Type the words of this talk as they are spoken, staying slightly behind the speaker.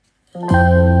Good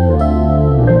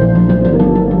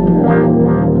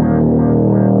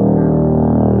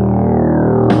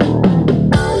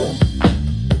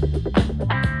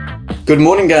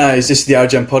morning, guys. This is the Our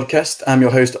Gen podcast. I'm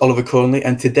your host, Oliver Cornley,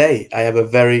 and today I have a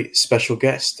very special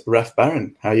guest, Raf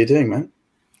Baron. How are you doing, man?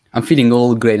 I'm feeling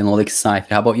all great and all excited.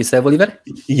 How about yourself, Oliver?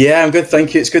 Yeah, I'm good,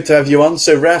 thank you. It's good to have you on.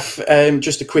 So, Raf,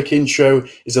 just a quick intro,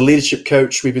 is a leadership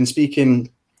coach. We've been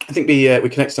speaking, I think we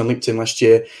connected on LinkedIn last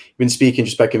year. We've been speaking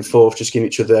just back and forth, just giving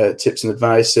each other tips and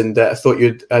advice, and I thought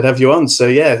I'd have you on. So,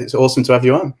 yeah, it's awesome to have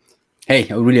you on. Hey,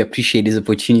 I really appreciate this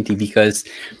opportunity because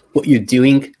what you're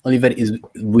doing, Oliver,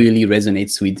 really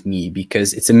resonates with me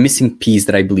because it's a missing piece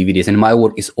that I believe it is. And my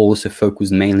work is also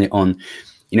focused mainly on,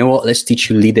 you know what, let's teach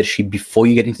you leadership before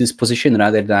you get into this position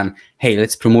rather than, hey,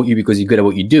 let's promote you because you're good at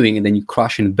what you're doing and then you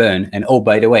crash and burn. And oh,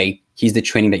 by the way, here's the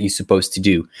training that you're supposed to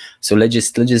do. So let's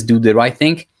just do the right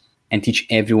thing and teach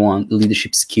everyone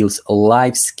leadership skills,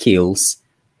 life skills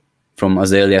from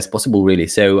as early as possible, really.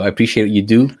 So I appreciate what you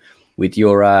do with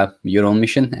your own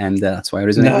mission, and that's why I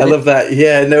resonate. I love that.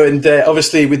 Yeah, no, and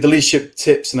obviously with the leadership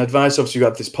tips and advice, obviously we've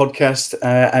got this podcast,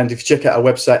 and if you check out our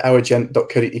website,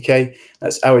 ourgen.co.uk,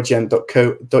 that's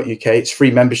ourgen.co.uk. It's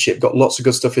free membership, got lots of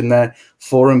good stuff in there,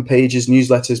 forum pages,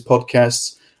 newsletters,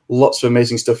 podcasts, lots of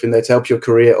amazing stuff in there to help your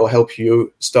career or help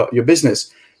you start your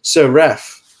business. So,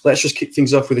 Raf, let's just kick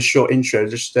things off with a short intro.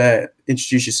 Just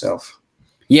introduce yourself.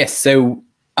 Yes, so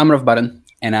I'm Raf Baron.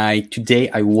 And today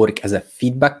I work as a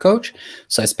feedback coach.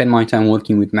 So I spend my time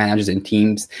working with managers and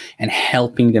teams and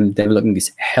helping them developing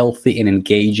this healthy and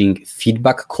engaging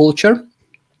feedback culture.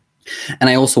 And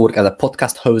I also work as a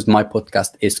podcast host. My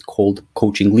podcast is called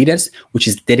Coaching Leaders, which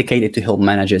is dedicated to help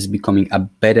managers becoming a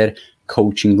better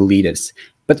coaching leaders.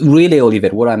 But really, Oliver,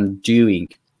 what I'm doing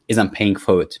is I'm paying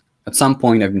for it. At some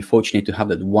point, I've been fortunate to have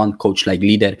that one coach-like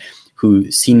leader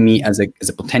who seen me as a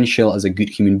potential, as a good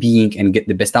human being and get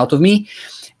the best out of me.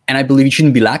 And I believe it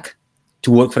shouldn't be lack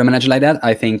to work for a manager like that.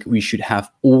 I think we should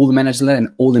have all the managers like that,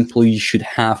 and all employees should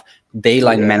have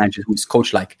dayline managers who is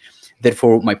coach-like.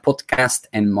 Therefore, my podcast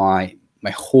and my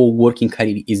whole working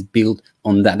career is built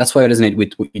on that. That's why I resonate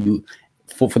with what you do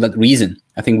for that reason.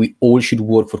 I think we all should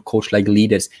work for coach-like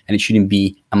leaders, and it shouldn't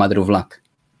be a matter of luck.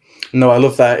 No, I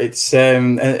love that. It's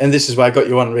and this is why I got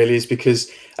you on, really, is because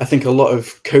I think a lot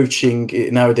of coaching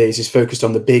nowadays is focused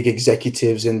on the big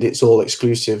executives and it's all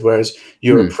exclusive, whereas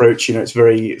your approach, it's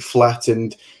very flat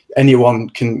and anyone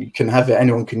can have it,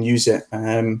 anyone can use it.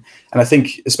 And I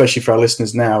think, especially for our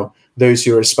listeners now, those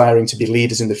who are aspiring to be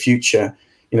leaders in the future,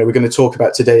 we're going to talk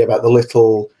about today about the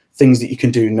little things that you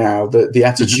can do now, the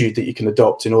attitude that you can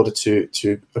adopt in order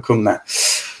to become that.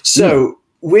 So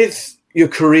with your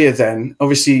career then,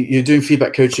 obviously you're doing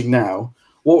feedback coaching now.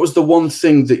 What was the one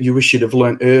thing that you wish you'd have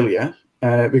learned earlier?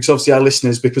 Because obviously our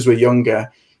listeners, because we're younger,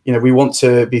 we want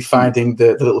to be finding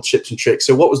the little tips and tricks.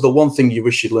 So what was the one thing you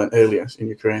wish you'd learned earlier in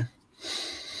your career?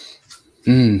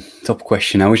 Top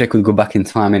question. I wish I could go back in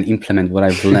time and implement what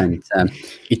I've learned.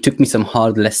 It took me some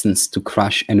hard lessons to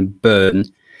crash and burn.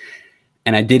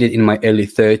 And I did it in my early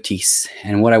 30s.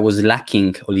 And what I was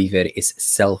lacking, Oliver, is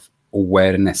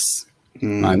self-awareness.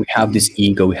 Right? We have this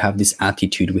ego, we have this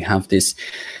attitude, we have this,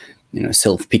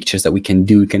 self-pictures that we can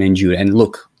endure. And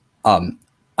look, I'm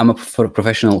a former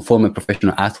professional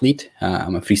athlete.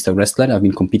 I'm a freestyle wrestler. I've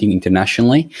been competing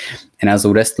internationally. And as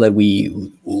a wrestler,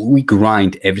 we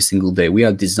grind every single day. We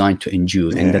are designed to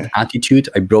endure. And that attitude,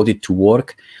 I brought it to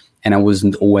work and I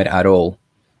wasn't aware at all.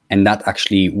 And that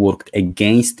actually worked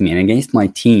against me and against my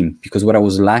team, because what I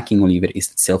was lacking, Oliver,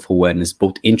 is self-awareness,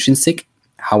 both intrinsic,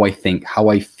 how I think, how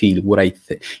I feel, what I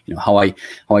how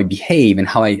I behave, and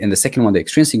the second one, the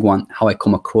extrinsic one, how I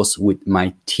come across with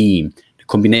my team. The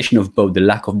combination of both, the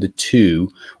lack of the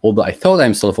two, although I thought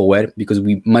I'm self-aware, because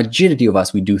majority of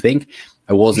us, we do think,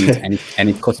 I wasn't, and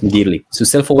it cost me dearly. So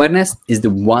self-awareness is the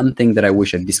one thing that I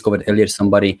wish I discovered earlier.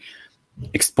 Somebody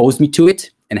exposed me to it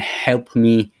and helped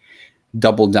me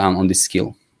double down on this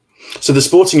skill. So the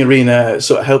sporting arena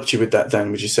sort of helped you with that then,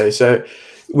 would you say? So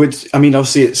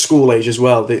obviously at school age as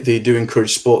well, they do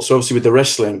encourage sports. So obviously with the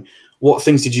wrestling, what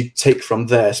things did you take from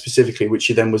there specifically, which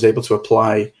you then was able to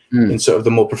apply in sort of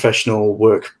the more professional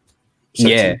work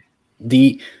setting?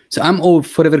 Yeah. So I'm all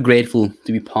forever grateful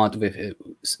to be part of a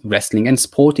wrestling and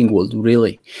sporting world,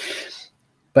 really.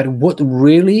 But what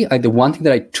really, the one thing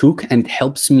that I took and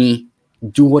helps me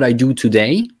do what I do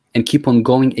today and keep on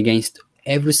going against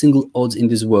every single odds in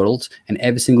this world and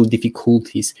every single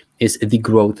difficulties is the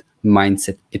growth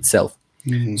mindset itself.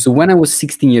 So when I was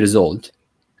 16 years old,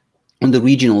 on the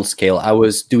regional scale, I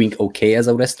was doing okay as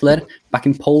a wrestler, back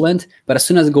in Poland. But as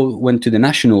soon as I went to the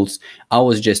nationals, I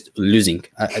was just losing.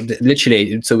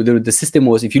 Literally, so the system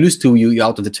was, if you lose 2, you're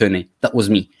out of the tourney. That was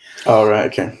me. Oh, right,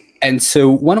 okay. And so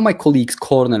one of my colleagues,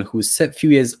 Cornel, who's a few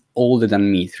years older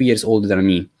than me, 3 years older than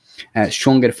me,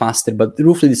 stronger, faster, but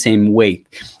roughly the same weight,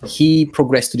 he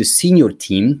progressed to the senior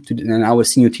team, and our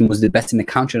senior team was the best in the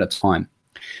country at the time.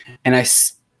 And I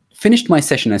finished my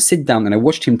session, I sit down and I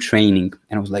watched him training,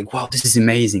 and I was like, wow, this is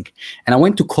amazing. And I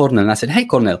went to Cornel and I said, hey,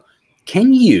 Cornel,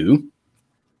 can you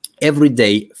every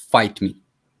day fight me?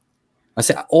 I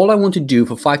said, all I want to do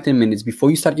for 5-10 minutes before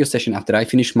you start your session, after I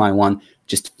finish my one,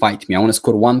 just fight me. I want to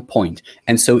score 1 point.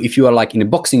 And so if you are like in a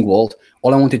boxing world,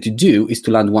 all I wanted to do is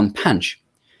to land 1 punch.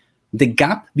 The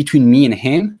gap between me and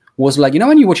him was like, you know,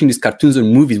 when you're watching these cartoons or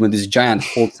movies when this giant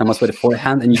holds someone's by the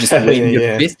forehand and you just wave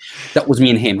your fist, that was me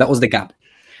and him. That was the gap.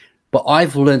 But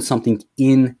I've learned something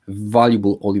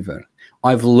invaluable, Oliver.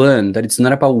 I've learned that it's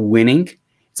not about winning.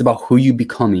 It's about who you're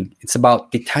becoming. It's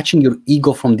about detaching your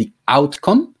ego from the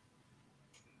outcome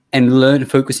and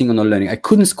focusing on the learning. I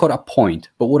couldn't score a point,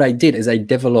 but what I did is I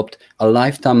developed a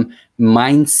lifetime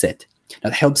mindset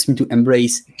that helps me to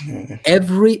embrace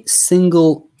every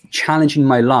single challenge in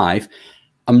my life.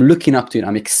 I'm looking up to it.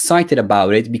 I'm excited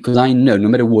about it because I know no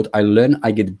matter what I learn,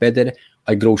 I get better,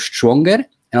 I grow stronger,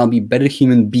 and I'll be a better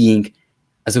human being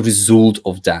as a result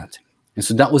of that. And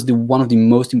so that was the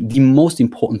most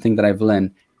important thing that I've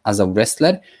learned as a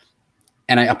wrestler.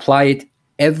 And I apply it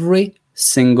every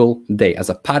single day as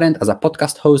a parent, as a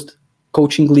podcast host,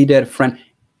 coaching leader, friend.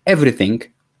 Everything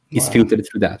is filtered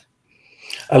through that.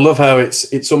 I love how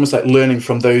it's almost like learning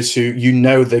from those who you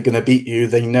know they're going to beat you.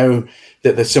 They know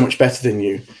that they're so much better than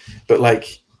you, but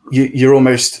like you're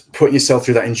almost putting yourself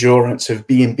through that endurance of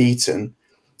being beaten.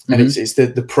 And it's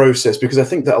the process, because I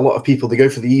think that a lot of people, they go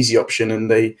for the easy option, and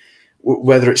they,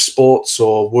 whether it's sports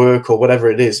or work or whatever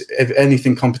it is,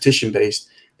 anything competition based,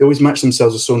 they always match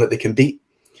themselves with someone that they can beat.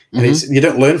 And you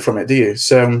don't learn from it, do you?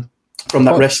 So from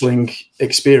that wrestling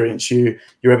experience, you're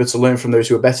able to learn from those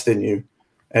who are better than you,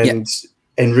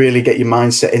 and really get your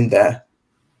mindset in there.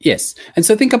 Yes. And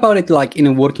so think about it like in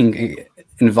a working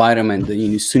environment.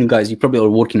 Soon, guys, you probably are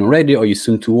working already, or you're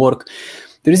soon to work.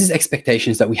 There is these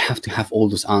expectations that we have to have all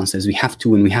those answers. We have to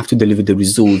win. We have to deliver the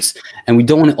results. And we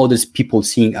don't want others people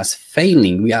seeing us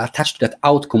failing. We are attached to that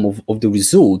outcome of the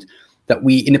result, that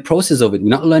we, in the process of it, we're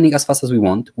not learning as fast as we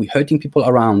want. We're hurting people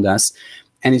around us.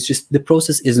 And it's just, the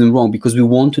process isn't wrong because we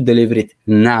want to deliver it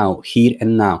now, here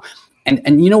and now.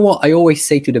 And you know what I always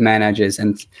say to the managers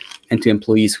and to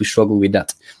employees who struggle with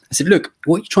that? I said, look,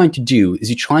 what you're trying to do is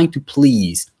you're trying to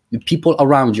please the people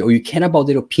around you, or you care about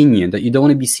their opinion, that you don't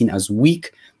want to be seen as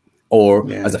weak or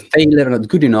as a failure or not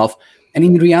good enough. And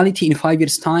in reality, in 5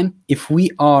 years' time, if we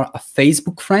are a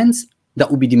Facebook friends, that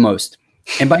would be the most.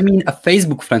 And by mean a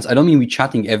Facebook friends, I don't mean we're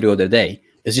chatting every other day.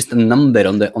 It's just a number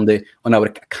on our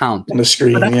account. On the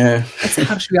screen, That's a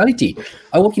harsh reality.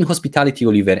 I work in hospitality,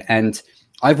 Oliver, and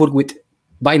I've worked with,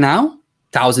 by now,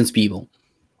 thousands of people.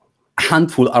 A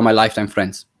handful are my lifetime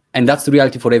friends. And that's the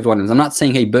reality for everyone. And I'm not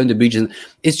saying, hey, burn the bridges.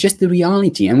 It's just the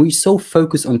reality. And we're so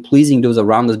focused on pleasing those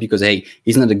around us because, hey,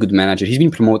 he's not a good manager. He's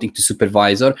been promoting to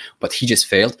supervisor, but he just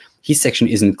failed. His section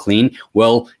isn't clean.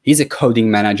 Well, he's a coding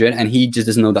manager and he just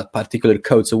doesn't know that particular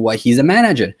code. So why he's a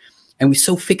manager? And we're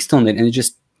so fixed on it. And it's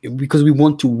just because we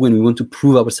want to win. We want to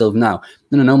prove ourselves now.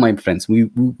 No, my friends. We're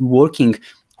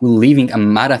living a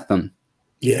marathon.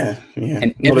 Yeah.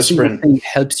 And every single thing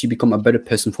helps you become a better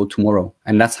person for tomorrow.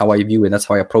 And that's how I view it. That's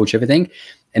how I approach everything.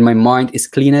 And my mind is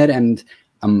cleaner, and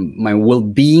my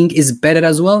well-being is better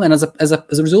as well. And as a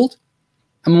result,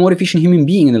 I'm a more efficient human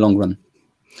being in the long run.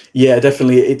 Yeah,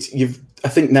 definitely. I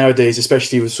think nowadays,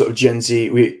 especially with sort of Gen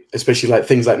Z, especially like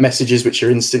things like messages, which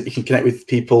are instant. You can connect with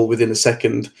people within a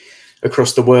second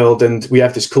across the world. And we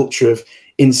have this culture of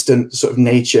instant sort of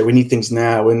nature. We need things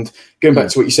now. And going back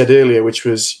to what you said earlier, which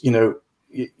was,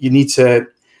 you need to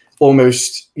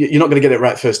almost, you're not going to get it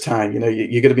right first time.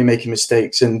 You're going to be making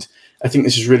mistakes. And I think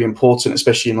this is really important,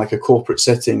 especially in like a corporate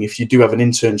setting. If you do have an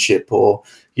internship or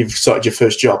you've started your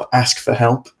first job, ask for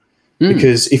help.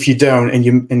 Because if you don't, and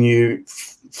you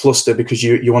fluster because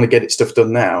you want to get stuff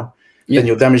done now, then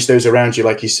you'll damage those around you,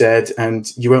 like you said,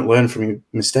 and you won't learn from your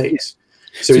mistakes.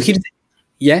 So go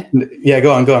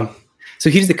on. So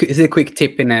here's a quick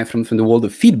tip from the world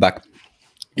of feedback.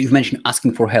 You've mentioned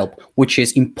asking for help, which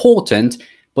is important,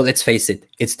 but let's face it,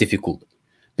 it's difficult.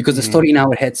 Because the story in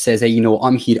our head says, hey,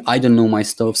 I'm here, I don't know my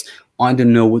stuffs, I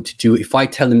don't know what to do. If I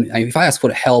ask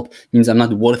for help, means I'm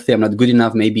not worthy, I'm not good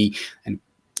enough, maybe. And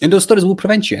those stories will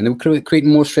prevent you, and they will create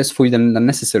more stress for you than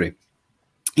necessary.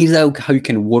 Here's how you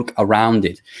can work around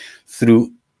it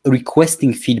through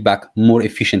requesting feedback more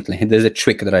efficiently. And there's a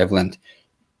trick that I've learned.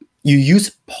 You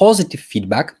use positive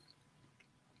feedback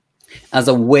as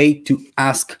a way to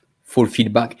ask for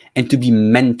feedback and to be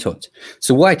mentored.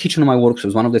 So what I teach in my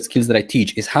workshops, one of the skills that I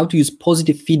teach is how to use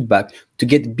positive feedback to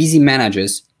get busy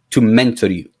managers to mentor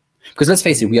you. Because let's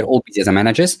face it, we are all busy as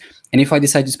managers. And if I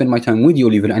decide to spend my time with you,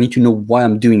 Oliver, I need to know why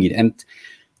I'm doing it. And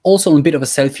also on a bit of a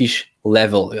selfish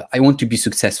level, I want to be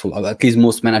successful. At least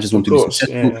most managers want to be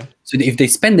successful. Yeah. So if they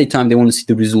spend their time, they want to see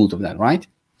the result of that, right?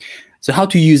 So how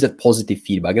to use that positive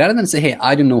feedback rather than say, hey,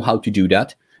 I don't know how to do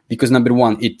that. Because number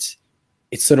one, it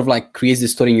sort of like creates the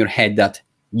story in your head that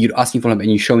you're asking for help and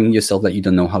you're showing yourself that you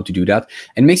don't know how to do that,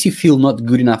 and makes you feel not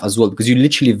good enough as well, because you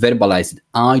literally verbalize it.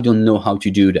 I don't know how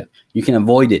to do that. You can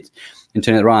avoid it and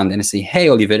turn it around and say, hey,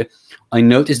 Oliver, I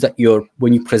noticed that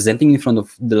when you're presenting in front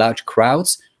of the large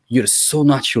crowds, you're so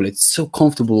natural. It's so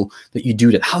comfortable that you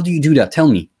do that. How do you do that? Tell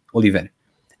me, Oliver.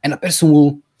 And a person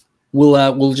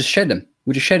will just share them.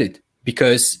 We'll just share it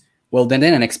because, well, then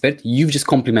they're an expert. You've just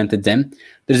complimented them.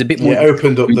 There's a bit more. Yeah,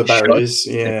 opened up the barriers.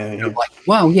 Yeah. Like,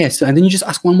 wow, yes. And then you just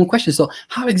ask one more question. So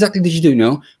how exactly did you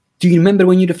do? Do you remember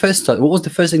when you first started? What was the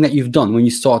first thing that you've done when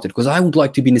you started? Because I would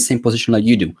like to be in the same position like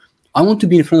you do. I want to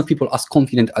be in front of people as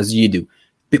confident as you do.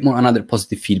 Bit more another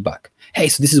positive feedback. Hey,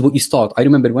 so this is what you start. I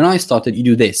remember when I started, you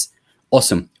do this.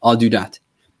 Awesome. I'll do that.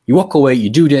 You walk away, you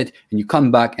do that, and you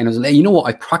come back. And I was like, hey, you know what?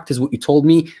 I practiced what you told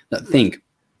me. That thing.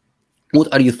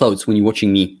 What are your thoughts when you're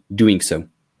watching me doing so?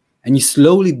 And you're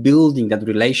slowly building that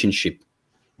relationship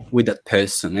with that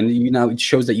person. And it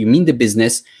shows that you mean the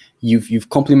business. You've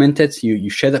complimented, you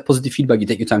share that positive feedback, you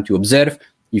take your time to observe,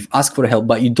 you've asked for help,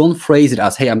 but you don't phrase it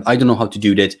as, hey, I don't know how to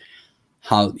do that.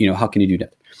 How can you do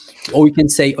that? Or you can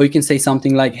say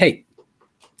something like, hey,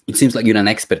 it seems like you're an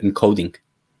expert in coding.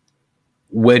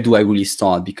 Where do I really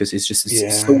start? Because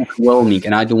it's so overwhelming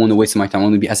and I don't want to waste my time. I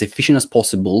want to be as efficient as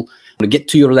possible. I want to get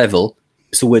to your level.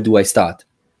 So where do I start?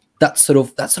 That's sort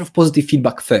of positive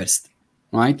feedback first,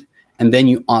 right? And then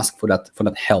you ask for that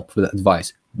help, for that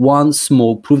advice. One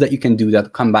small, prove that you can do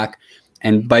that, come back,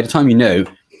 and by the time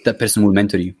that person will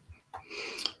mentor you.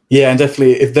 Yeah, and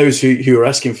definitely if those who are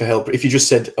asking for help, if you just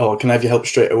said, oh, can I have your help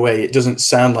straight away? It doesn't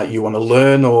sound like you want to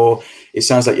learn, or it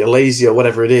sounds like you're lazy or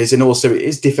whatever it is. And also it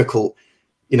is difficult,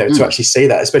 to actually say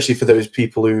that, especially for those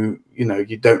people who,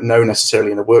 you don't know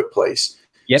necessarily in a workplace.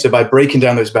 Yep. So by breaking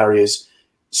down those barriers,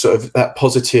 sort of that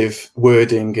positive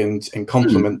wording and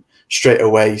compliment straight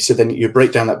away. So then you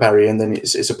break down that barrier and then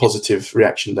it's a positive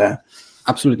reaction there.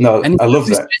 Absolutely. No, I love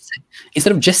that.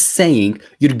 Instead of just saying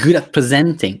you're good at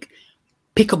presenting,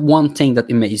 pick up one thing that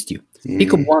amazed you.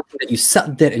 Pick up one thing that you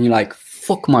sat there and you're like,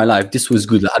 fuck my life, this was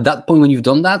good. At that point when you've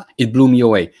done that, it blew me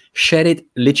away. Share it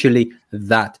literally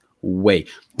that way.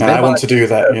 I want to do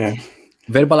that, yeah.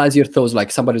 Verbalize your thoughts, like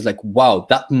somebody's like, wow,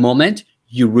 that moment,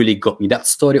 you really got me. That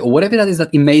story or whatever that is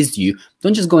that amazed you.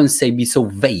 Don't just go and be so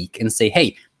vague and say,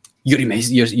 hey, you're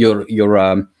amazing. Your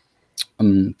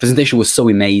presentation was so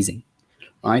amazing,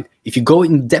 right? If you go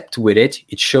in depth with it,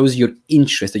 it shows your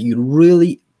interest, that you're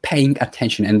really paying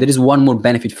attention. And there is one more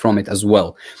benefit from it as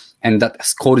well. And that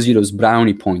scores you those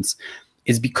brownie points.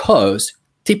 Is because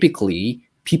typically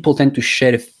people tend to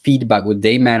share feedback with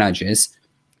their managers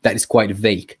that is quite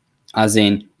vague. As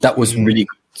in, that was really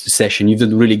good session. You've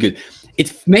done really good.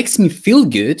 It makes me feel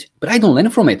good, but I don't learn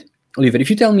from it. Oliver, if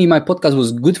you tell me my podcast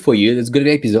was good for you, it's a good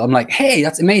episode, I'm like, hey,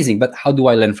 that's amazing. But how do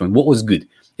I learn from it? What was good?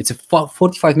 It's a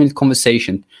 45-minute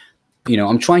conversation.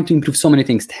 I'm trying to improve so many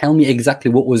things. Tell me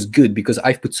exactly what was good, because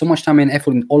I've put so much time and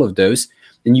effort in all of those.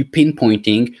 Then you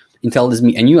pinpointing and tells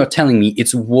me, and you are telling me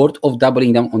it's worth of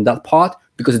doubling down on that part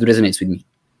because it resonates with me.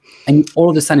 And all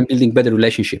of a sudden building better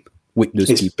relationship with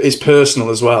those people. It's personal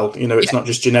as well. It's not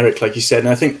just generic, like you said. And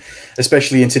I think,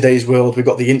 especially in today's world, we've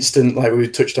got the instant, like we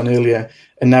touched on earlier,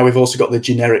 and now we've also got the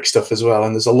generic stuff as well.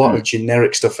 And there's a lot of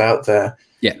generic stuff out there.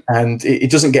 Yeah. And it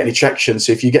doesn't get any traction.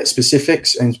 So if you get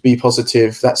specifics and be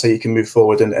positive, that's how you can move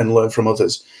forward and learn from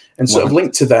others. And sort of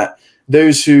linked to that,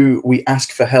 those who we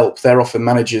ask for help, they're often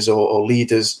managers or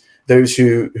leaders, those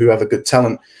who have a good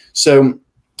talent. So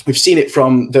we've seen it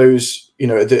from those,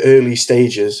 at the early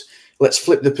stages. Let's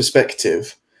flip the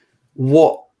perspective.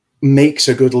 What makes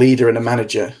a good leader and a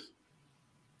manager?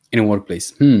 In a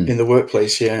workplace. In the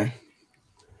workplace, yeah.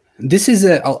 This is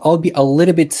I'll be a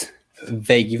little bit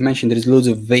vague. You've mentioned there is loads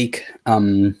of vague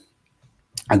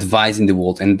advice in the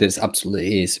world, and there's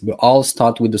absolutely is. But I'll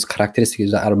start with those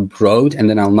characteristics that are broad, and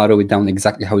then I'll narrow it down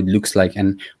exactly how it looks like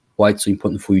and why it's so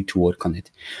important for you to work on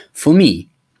it. For me,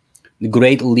 the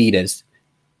great leaders,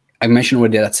 I mentioned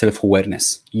already that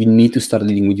self-awareness. You need to start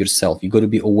leading with yourself. You got to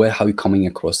be aware how you're coming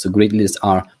across. So great leaders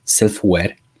are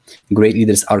self-aware. Great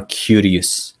leaders are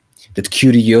curious. That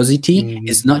curiosity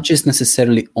is not just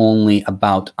necessarily only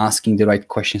about asking the right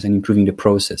questions and improving the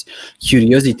process.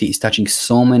 Curiosity is touching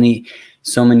so many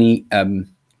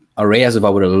areas of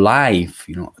our life.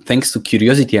 You know, thanks to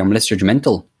curiosity, I'm less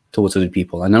judgmental towards other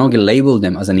people. I no longer label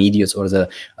them as an idiot or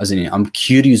I'm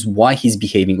curious why he's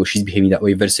behaving or she's behaving that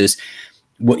way versus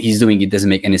what he's doing. It doesn't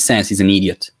make any sense. He's an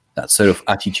idiot. That sort of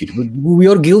attitude. We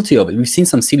are guilty of it. We've seen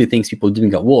some silly things people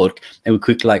doing at work, and we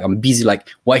quick like, I'm busy. Like,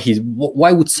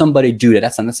 why would somebody do that?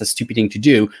 That's a stupid thing to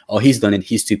do. Oh, he's done it.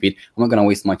 He's stupid. I'm not gonna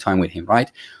waste my time with him,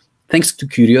 right? Thanks to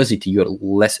curiosity, you're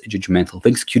less judgmental.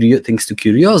 Thanks to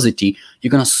curiosity,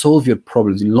 you're gonna solve your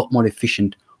problems in a lot more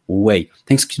efficient way.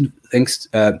 Thanks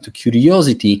to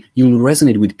curiosity, you'll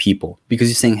resonate with people because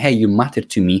you're saying, hey, you matter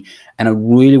to me, and I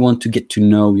really want to get to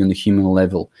know you on the human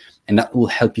level. And that will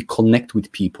help you connect with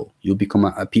people. You'll become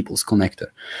a people's connector,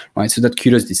 right? So that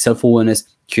curiosity, self-awareness,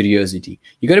 curiosity.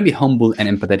 You got to be humble and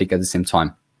empathetic at the same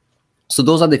time. So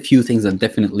those are the few things that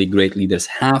definitely great leaders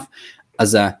have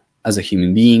as a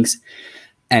human beings.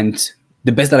 And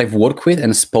the best that I've worked with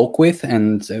and spoke with,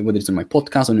 and whether it's on my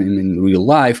podcast or in real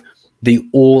life, they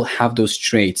all have those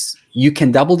traits. You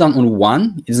can double down on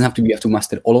one. It doesn't have to be you have to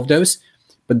master all of those.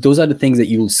 But those are the things that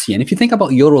you will see. And if you think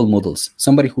about your role models,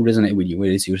 somebody who resonates with you,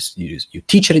 whether it's your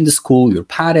teacher in the school, your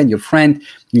parent, your friend,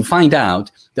 you find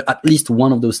out that at least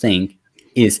one of those things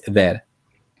is there.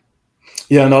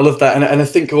 Yeah, and I love that. And I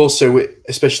think also,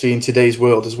 especially in today's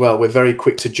world as well, we're very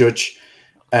quick to judge,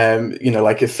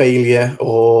 like a failure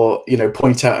or,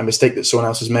 point out a mistake that someone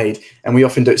else has made. And we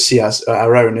often don't see as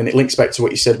our own. And it links back to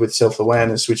what you said with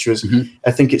self-awareness, which was,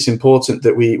 I think it's important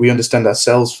that we understand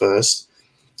ourselves first,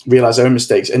 realize our own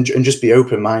mistakes, and just be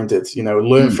open-minded,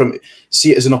 learn from it,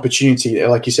 see it as an opportunity,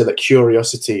 like you said, that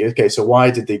curiosity. Okay, so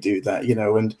why did they do that,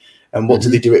 and what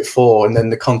did they do it for, and then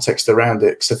the context around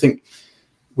it. Because I think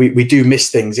we do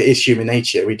miss things. It is human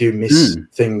nature. We do miss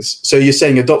things. So you're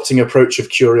saying adopting an approach of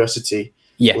curiosity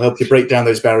will help you break down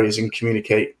those barriers and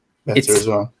communicate better as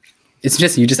well. It's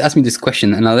just, you just asked me this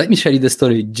question, and now let me share you the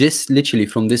story just literally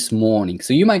from this morning.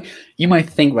 So you might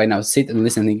think right now, sit and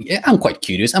listen and think, yeah, I'm quite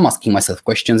curious. I'm asking myself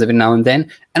questions every now and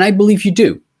then, and I believe you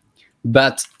do.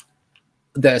 But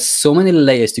there are so many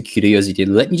layers to curiosity.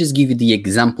 Let me just give you the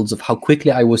examples of how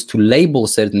quickly I was to label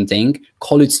certain thing,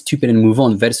 call it stupid and move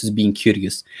on versus being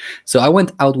curious. So I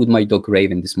went out with my dog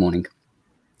Raven this morning,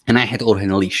 and I had her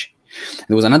on a leash.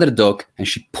 There was another dog, and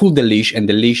she pulled the leash, and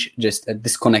the leash just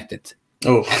disconnected.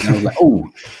 Oh, and I was like, oh.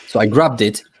 So I grabbed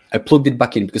it, I plugged it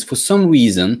back in, because for some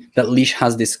reason that leash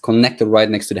has this connector right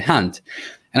next to the hand.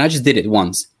 And I just did it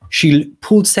once. She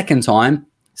pulled second time,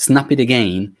 snap it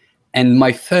again. And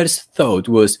my first thought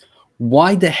was,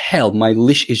 why the hell my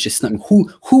leash is just snapping? Who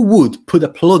would put a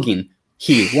plug in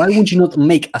here? Why would you not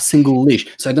make a single leash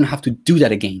so I don't have to do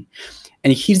that again?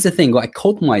 And here's the thing, I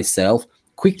caught myself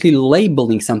quickly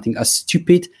labeling something as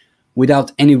stupid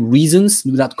without any reasons,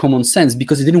 without common sense,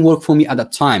 because it didn't work for me at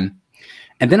that time.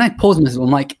 And then I paused myself,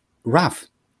 I'm like, Raf,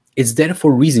 it's there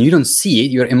for a reason. You don't see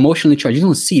it, you're emotionally charged, you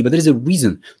don't see it, but there's a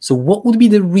reason. So what would be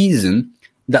the reason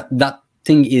that that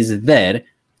thing is there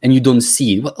and you don't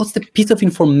see it? What's the piece of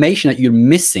information that you're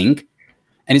missing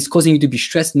and it's causing you to be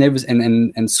stressed, nervous,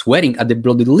 and sweating at the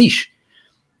bloody leash?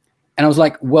 And I was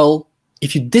like, well,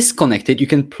 if you disconnect it, you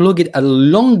can plug it a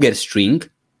longer string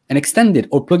and extend it,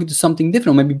 or plug it to something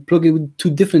different, or maybe plug it with two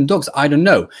different dogs. I don't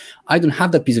know. I don't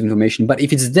have that piece of information, but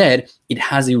if it's there, it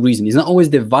has a reason. It's not always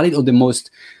the valid or the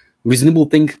most reasonable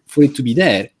thing for it to be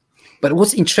there. But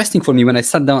what's interesting for me when I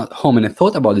sat down at home and I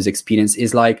thought about this experience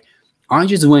is like, I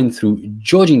just went through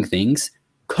judging things,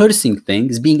 cursing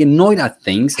things, being annoyed at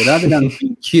things, rather than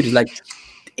being curious. Like,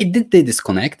 it did they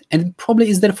disconnect, and it probably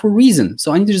is there for a reason.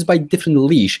 So I need to just buy a different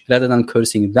leash rather than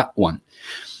cursing that one.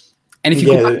 And if you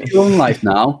go back to your own life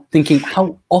now, thinking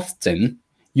how often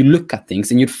you look at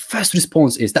things and your first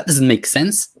response is, that doesn't make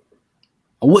sense.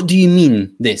 What do you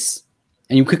mean this?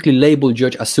 And you quickly label,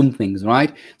 judge, assume things,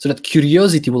 right? So that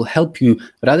curiosity will help you,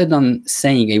 rather than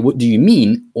saying, hey, what do you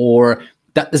mean? Or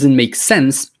that doesn't make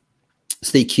sense,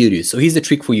 stay curious. So here's the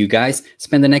trick for you guys.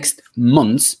 Spend the next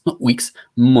months, not weeks,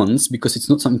 months, because it's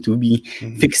not something to be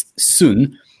fixed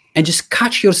soon. And just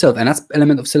catch yourself, and that's an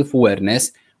element of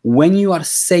self-awareness, when you are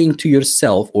saying to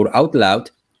yourself or out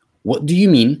loud, what do you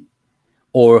mean?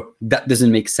 Or that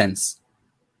doesn't make sense.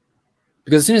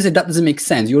 Because as soon as that doesn't make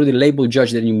sense, you already label,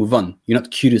 judge, then you move on. You're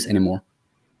not curious anymore.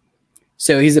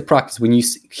 So here's the practice. When you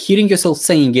hearing yourself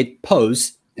saying it,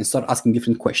 pause and start asking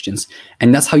different questions.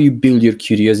 And that's how you build your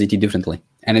curiosity differently.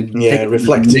 And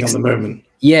reflecting on the moment.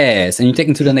 Yes, and you take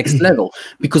it to the next level.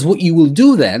 Because what you will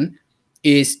do then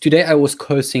is, today I was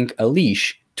cursing a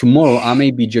leash. Tomorrow I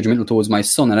may be judgmental towards my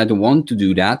son, and I don't want to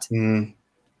do that.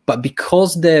 But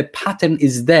because the pattern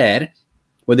is there,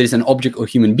 whether it's an object or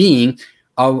human being,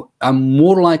 I'm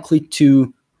more likely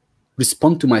to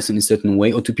respond to myself in a certain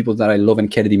way, or to people that I love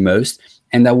and care the most,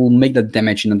 and that will make that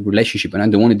damage in a relationship, and I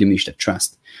don't want to diminish that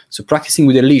trust. So practicing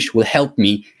with a leash will help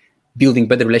me building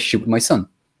better relationship with my son.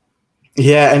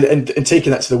 Yeah, and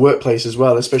taking that to the workplace as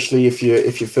well, especially if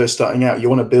you're first starting out, you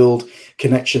want to build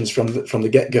connections from the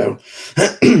get-go.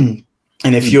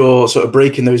 And if you're sort of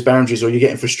breaking those boundaries, or you're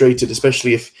getting frustrated,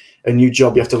 especially if a new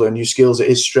job, you have to learn new skills, it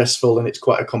is stressful and it's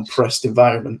quite a compressed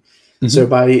environment. Mm-hmm. So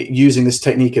by using this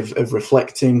technique of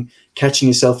reflecting, catching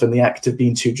yourself in the act of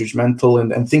being too judgmental,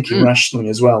 and thinking rationally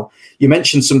as well. You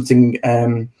mentioned something,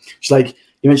 like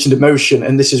you mentioned emotion,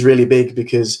 and this is really big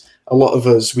because a lot of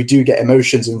us, we do get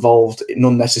emotions involved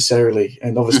unnecessarily.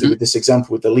 And obviously with this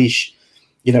example with the leash,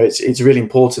 it's really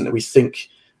important that we think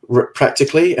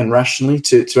practically and rationally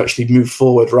to actually move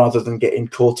forward, rather than getting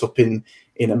caught up in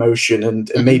emotion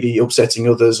and maybe upsetting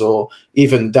others, or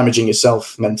even damaging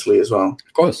yourself mentally as well.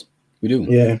 Of course, we do.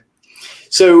 Yeah.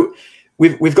 So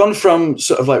we've gone from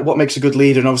sort of like what makes a good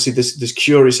leader, and obviously this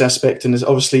curious aspect, and there's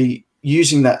obviously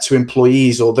using that to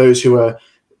employees or those who are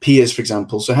peers, for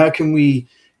example. So how can we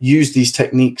use these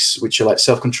techniques, which are like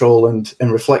self-control and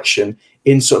reflection,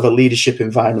 in sort of a leadership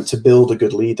environment to build a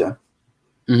good leader?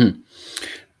 Very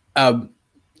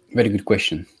good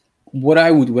question. What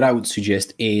I would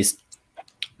suggest is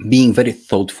being very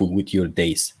thoughtful with your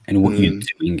days and what you're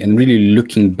doing, and really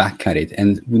looking back at it,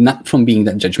 and not from being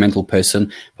that judgmental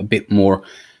person, a bit more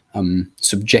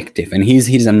subjective. And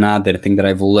here's another thing that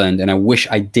I've learned, and I wish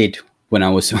I did when I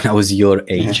was your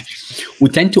age. We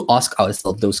tend to ask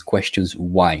ourselves those questions: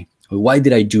 why? Why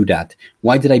did I do that?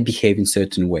 Why did I behave in a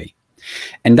certain way?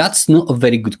 And that's not a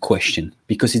very good question,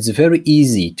 because it's very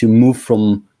easy to move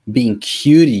from being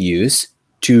curious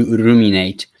to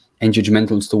ruminate and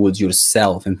judgmental towards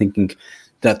yourself, and thinking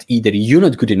that either you're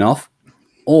not good enough,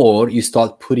 or you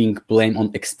start putting blame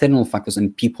on external factors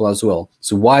and people as well.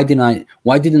 So why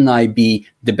didn't I be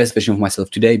the best version of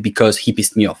myself today? Because he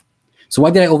pissed me off. So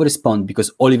why did I overrespond?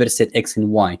 Because Oliver said X and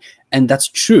Y. And that's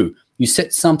true. You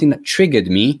said something that triggered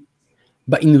me,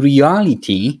 but in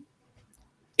reality,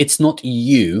 it's not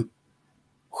you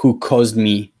who caused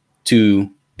me to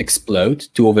explode,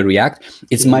 to overreact.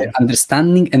 It's my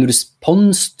understanding and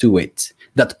response to it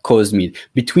that caused me.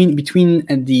 Between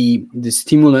the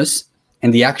stimulus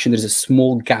and the action, there's a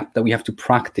small gap that we have to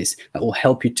practice that will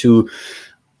help you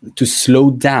to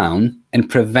slow down and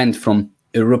prevent from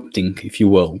erupting, if you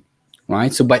will.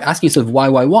 Right? So by asking yourself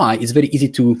why, it's very easy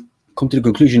to come to the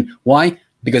conclusion. Why?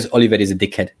 Because Oliver is a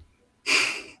dickhead.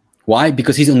 Why?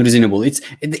 Because he's unreasonable. We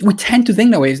tend to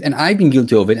think that way, and I've been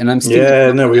guilty of it, and I'm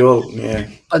still. We all. Yeah.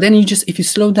 But then if you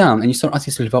slow down and you start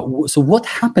asking yourself about, so what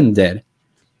happened there,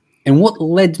 and what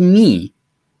led me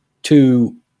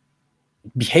to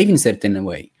behave in a certain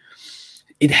way,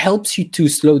 it helps you to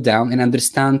slow down and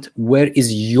understand where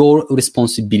is your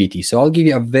responsibility. So I'll give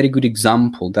you a very good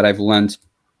example that I've learned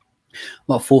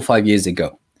about 4 or 5 years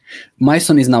ago. My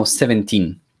son is now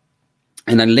 17,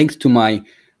 and I linked to my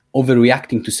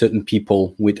overreacting to certain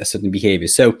people with a certain behavior.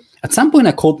 So at some point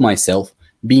I caught myself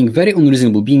being very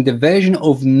unreasonable, being the version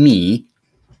of me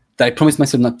that I promised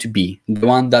myself not to be, the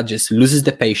one that just loses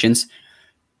the patience,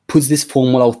 puts this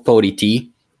formal authority,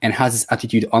 and has this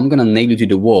attitude, I'm going to nail you to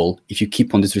the wall if you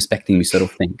keep on disrespecting me, sort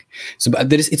of thing. So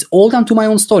but it's all down to my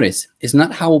own stories. It's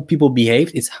not how people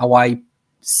behaved, it's how I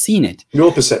seen it.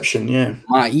 Your perception, yeah.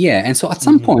 And so at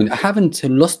some point, I haven't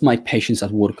lost my patience at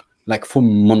work, like for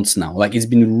months now. Like it's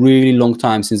been a really long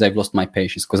time since I've lost my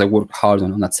patience, because I worked hard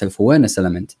on that self-awareness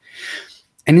element.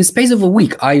 And in space of a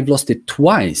week, I've lost it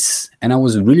twice. And I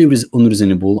was really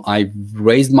unreasonable. I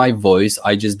raised my voice.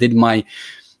 I just did my,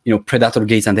 predator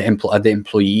gaze at the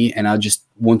employee, and I just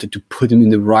wanted to put him in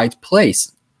the right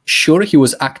place. Sure, he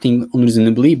was acting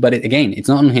unreasonably, but again, it's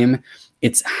not on him.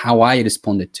 It's how I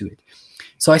responded to it.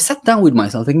 So I sat down with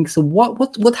myself thinking, so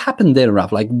what happened there,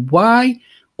 Raf? Like, why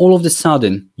all of a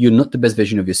sudden you're not the best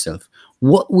version of yourself?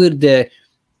 What were the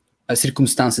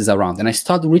circumstances around? And I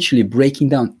started literally breaking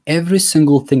down every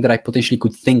single thing that I potentially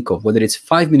could think of, whether it's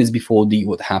 5 minutes before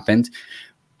what happened,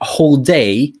 a whole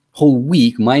day, whole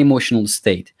week, my emotional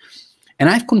state. And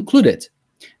I've concluded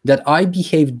that I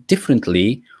behave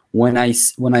differently when I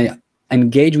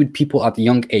engage with people at a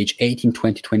young age, 18,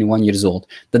 20, 21 years old,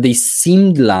 that they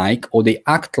seemed like, or they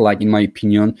act like, in my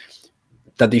opinion,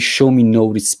 that they show me no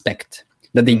respect,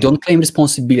 that they don't claim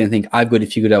responsibility and think, I've got to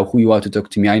figure out who you are to talk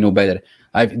to me, I know better.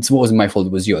 It wasn't my fault,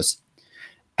 it was yours.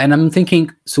 And I'm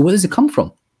thinking, so where does it come from?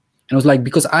 And I was like,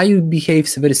 because I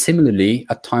behave very similarly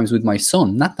at times with my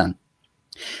son, Nathan.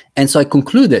 And so I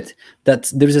concluded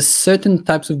that there's a certain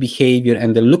types of behavior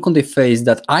and the look on their face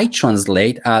that I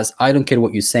translate as, I don't care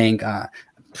what you're saying,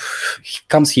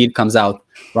 comes here, comes out,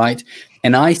 right?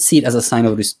 And I see it as a sign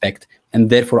of respect, and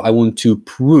therefore I want to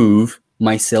prove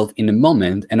myself in a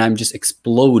moment, and I'm just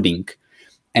exploding.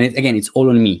 And again, it's all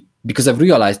on me, because I've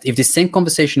realized if the same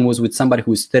conversation was with somebody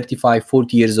who's 35,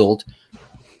 40 years old,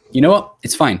 you know what?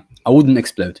 It's fine. I wouldn't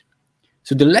explode.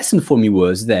 So the lesson for me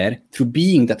was there, through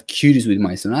being that curious with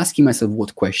myself, asking myself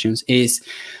what questions, is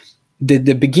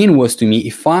the begin was to me,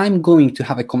 if I'm going to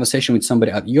have a conversation with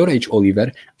somebody at your age,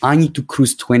 Oliver, I need to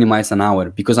cruise 20 miles an hour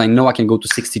because I know I can go to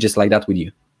 60 just like that with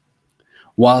you.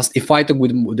 Whilst if I talk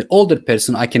with the older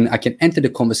person, I can enter the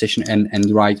conversation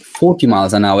and ride 40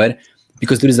 miles an hour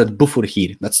because there is that buffer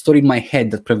here, that story in my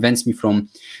head that prevents me from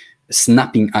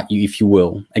snapping at you, if you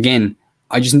will. Again,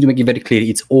 I just need to make it very clear.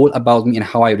 It's all about me and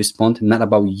how I respond, not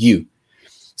about you.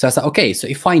 So I said, okay, so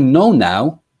if I know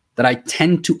now that I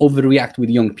tend to overreact with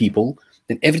young people,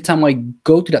 then every time I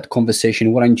go to that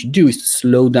conversation, what I need to do is to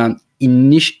slow down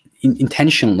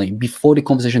intentionally before the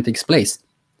conversation takes place.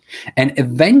 And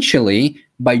eventually,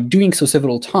 by doing so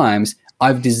several times,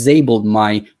 I've disabled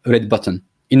my red button.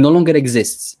 It no longer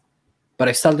exists. But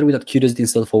I started with that curiosity and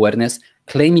self-awareness,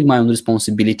 claiming my own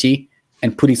responsibility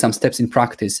and putting some steps in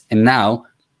practice. And now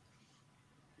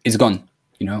it's gone,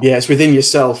 you know? Yeah, it's within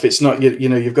yourself. It's not, you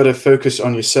know, you've got to focus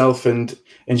on yourself and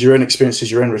your own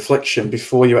experiences, your own reflection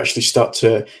before you actually start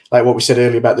to, like what we said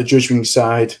earlier about the judging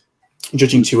side,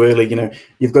 judging too early. You know,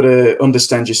 you've got to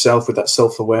understand yourself with that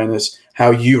self-awareness, how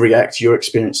you react to your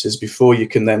experiences before you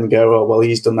can then go, oh, well,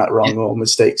 he's done that wrong, or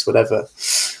mistakes, whatever.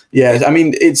 Yeah, I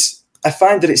mean, I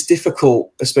find that it's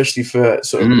difficult, especially for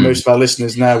sort of most of our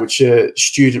listeners now, which are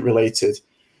student related.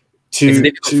 It's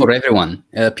difficult for everyone.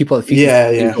 People are 50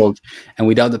 years old, and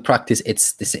without the practice,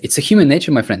 it's a human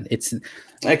nature, my friend. I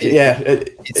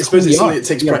suppose it's something that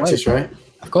takes practice, right?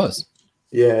 Of course.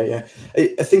 Yeah.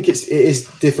 I think it is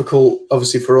difficult,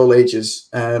 obviously, for all ages.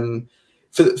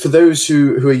 For those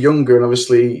who are younger, and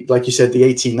obviously, like you said, the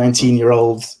 18,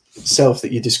 19-year-old self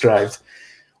that you described,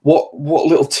 what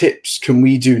little tips can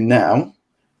we do now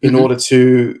in order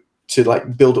to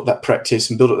like build up that practice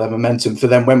and build up that momentum for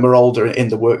them when we're older in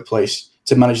the workplace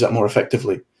to manage that more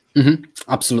effectively?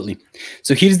 Absolutely.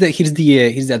 So here's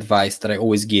the advice that I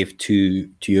always give to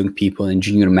young people and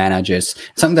junior managers.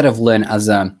 Something that I've learned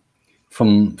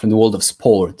from the world of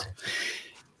sport.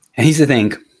 And here's the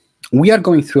thing: we are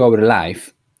going through our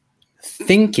life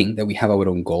thinking that we have our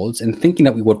own goals and thinking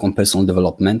that we work on personal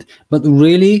development, but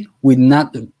really with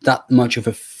not that much of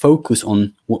a focus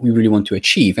on what we really want to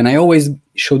achieve. And I always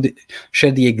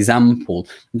share the example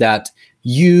that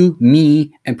you,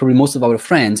 me, and probably most of our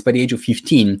friends, by the age of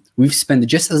 15, we've spent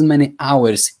just as many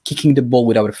hours kicking the ball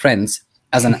with our friends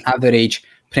as an average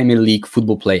Premier League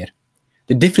football player.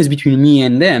 The difference between me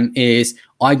and them is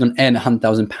I don't earn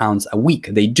 £100,000 a week.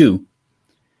 They do.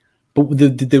 But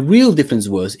the real difference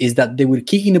is that they were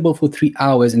kicking the ball for 3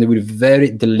 hours and they were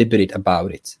very deliberate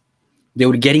about it. They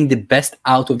were getting the best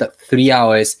out of that 3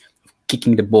 hours of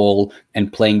kicking the ball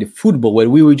and playing the football, where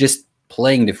we were just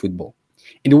playing the football.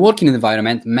 In the working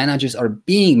environment, managers are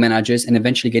being managers and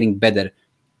eventually getting better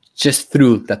just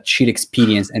through that sheer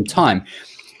experience and time.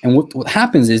 And what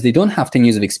happens is they don't have 10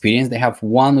 years of experience. They have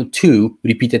 1 or 2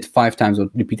 repeated 5 times or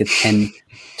repeated 10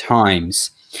 times.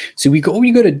 So all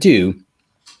we got to do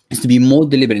is to be more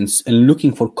deliberate and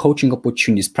looking for coaching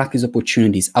opportunities, practice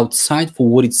opportunities outside for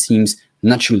what it seems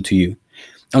natural to you.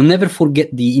 I'll never forget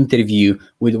the interview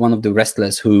with one of the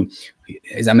wrestlers who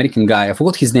is an American guy. I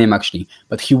forgot his name actually,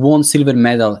 but he won silver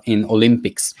medal in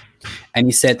Olympics. And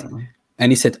he said,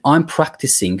 I'm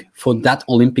practicing for that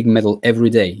Olympic medal every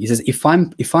day. He says, if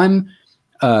I'm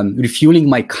refueling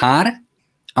my car,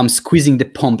 I'm squeezing the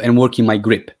pump and working my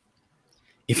grip.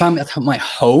 If I'm at my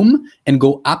home and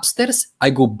go upstairs, I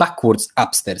go backwards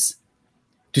upstairs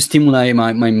to stimulate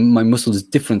my muscles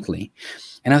differently.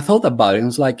 And I thought about it and I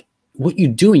was like, what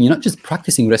you're doing, you're not just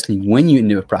practicing wrestling when you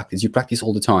never practice, you practice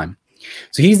all the time.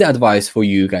 So here's the advice for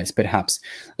you guys, perhaps.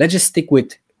 Let's just stick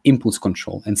with impulse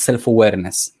control and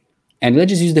self-awareness. And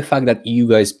let's just use the fact that you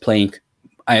guys playing,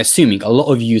 I'm assuming a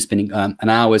lot of you spending an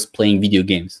hours playing video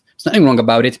games. There's nothing wrong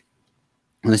about it,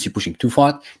 unless you're pushing too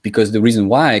far, because the reason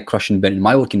why I crash and burn in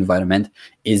my work environment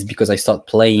is because I start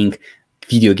playing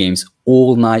video games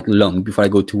all night long before I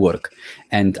go to work,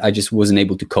 and I just wasn't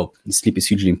able to cope. And sleep is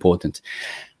hugely important.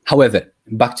 However,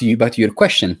 back to your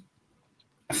question,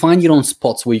 find your own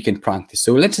spots where you can practice.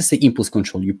 So let's just say impulse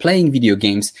control. You're playing video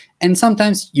games, and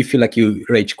sometimes you feel like you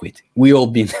rage quit. We all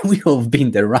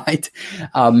been there, right?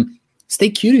 Stay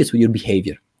curious with your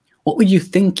behavior. What were you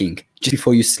thinking just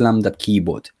before you slammed that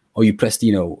keyboard? Or you pressed,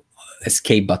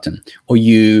 escape button, or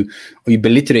you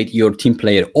beliterate your team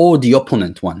player or the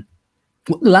opponent one,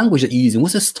 what language are you using?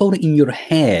 What's the story in your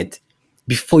head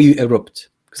before you erupt?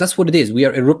 Because that's what it is. We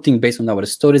are erupting based on our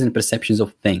stories and perceptions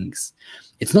of things.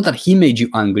 It's not that he made you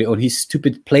angry or his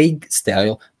stupid play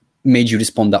style made you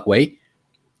respond that way.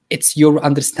 It's your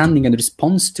understanding and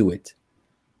response to it.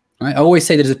 Right? I always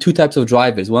say there's two types of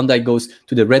drivers. One that goes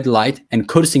to the red light and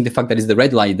cursing the fact that it's the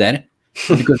red light there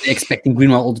because they're expecting green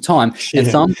light all the time. And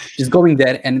some just going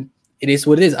there and it is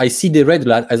what it is. I see the red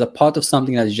light as a part of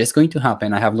something that is just going to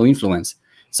happen. I have no influence.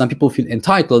 Some people feel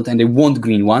entitled and they want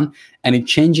green one, and it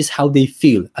changes how they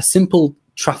feel. A simple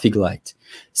traffic light.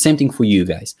 Same thing for you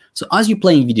guys. So as you're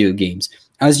playing video games,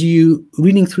 as you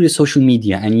reading through the social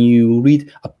media and you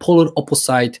read a polar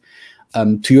opposite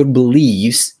to your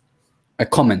beliefs,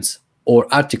 comments or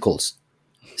articles,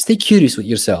 stay curious with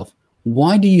yourself.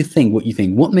 Why do you think what you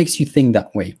think? What makes you think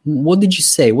that way? What did you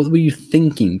say? What were you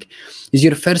thinking? Is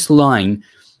your first line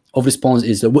of response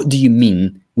is, what do you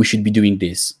mean we should be doing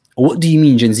this? Or what do you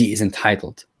mean Gen Z is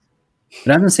entitled?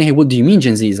 Rather than saying, hey, what do you mean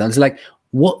Gen Z is? It's like,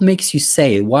 what makes you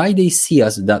say it? Why they see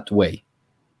us that way?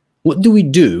 What do we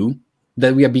do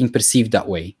that we are being perceived that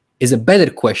way? Is a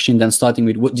better question than starting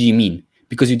with, what do you mean?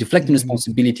 Because you're deflecting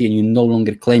responsibility and you're no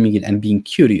longer claiming it and being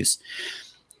curious.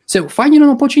 So find your own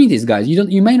opportunities, guys.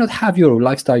 You may not have your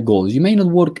lifestyle goals. You may not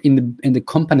work in the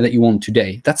company that you want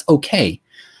today. That's okay.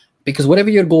 Because whatever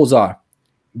your goals are,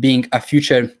 being a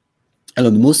future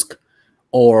Elon Musk,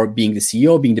 or being the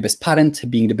CEO, being the best parent,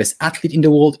 being the best athlete in the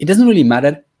world, it doesn't really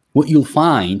matter. What you'll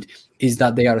find is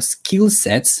that there are skill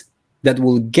sets that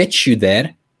will get you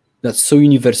there that's so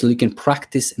universal you can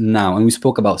practice now. And we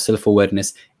spoke about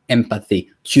self-awareness,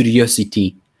 empathy,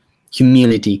 curiosity,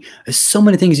 humility. There's so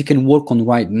many things you can work on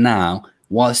right now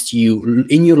whilst you,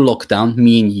 in your lockdown,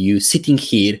 me and you, sitting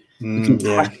here, you can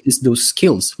practice those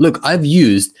skills. Look, I've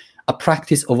used a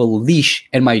practice of a leash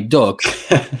and my dog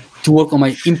to work on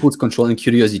my impulse control and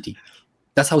curiosity.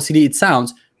 That's how silly it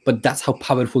sounds, but that's how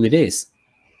powerful it is.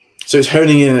 So it's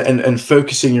honing in and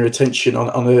focusing your attention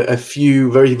on a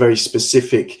few very, very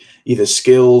specific either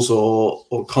skills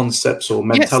or concepts or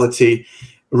mentality,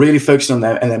 really focusing on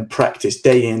that and then practice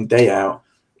day in, day out,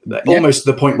 almost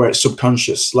to the point where it's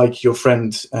subconscious, like your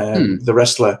friend, the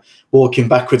wrestler, walking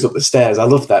backwards up the stairs. I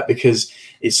love that because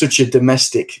it's such a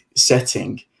domestic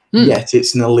setting, yet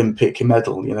it's an Olympic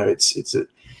medal. You know,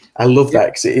 I love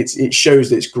that because it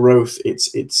shows its growth,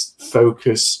 its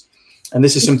focus. And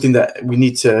this is something that we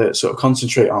need to sort of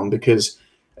concentrate on because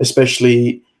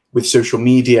especially with social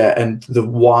media and the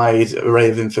wide array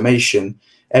of information,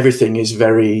 everything is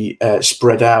very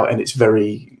spread out and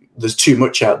there's too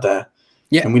much out there.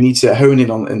 Yeah. And we need to hone in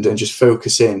on and just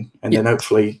focus in and then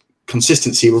hopefully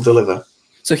consistency will deliver.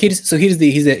 So here's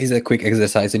a quick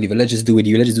exercise, Oliver. Let's just do it.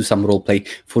 Let's just do some role play.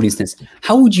 For instance,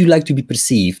 how would you like to be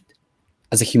perceived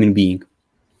as a human being?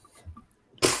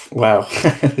 Wow,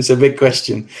 it's a big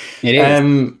question. It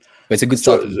is. But it's a good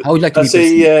start. How would you like to be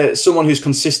perceived? I'd say someone who's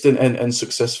consistent and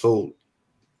successful,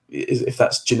 if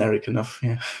that's generic enough.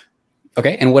 Yeah.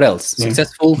 Okay, and what else?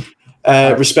 Successful?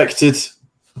 Respected.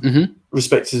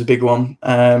 Respect is a big one.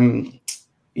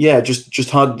 Just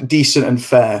hard, decent and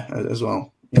fair as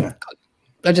well. Yeah.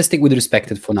 Let's just stick with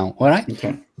respected for now. All right.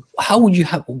 Okay. How you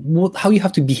have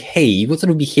to behave? What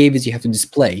sort of behaviors you have to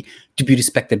display to be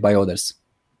respected by others?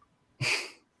 I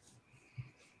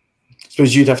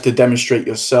suppose you'd have to demonstrate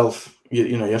yourself.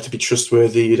 You have to be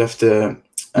trustworthy. You'd have to.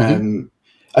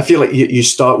 I feel like you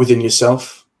start within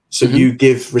yourself, so you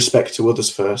give respect to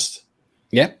others first.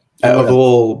 Yeah. Of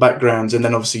all backgrounds, and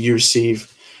then obviously you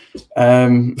receive.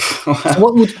 So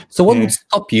what would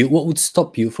stop you? What would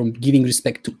stop you from giving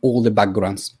respect to all the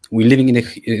backgrounds? We're living in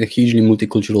a hugely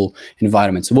multicultural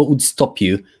environment. So what would stop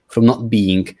you from not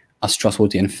being as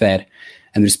trustworthy and fair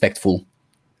and respectful?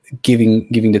 Giving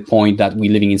the point that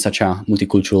we're living in such a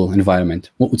multicultural environment,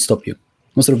 what would stop you?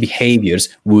 What sort of behaviors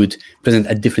would present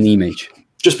a different image?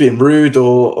 Just being rude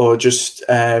or just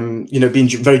being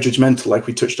very judgmental, like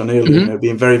we touched on earlier.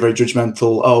 Being very, very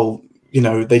judgmental. Oh,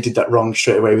 they did that wrong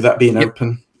straight away without being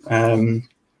open.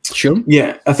 Sure.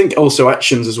 Yeah, I think also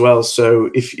actions as well. So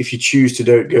if you choose to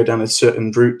go down a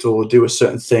certain route or do a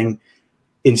certain thing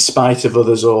in spite of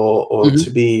others or to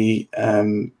be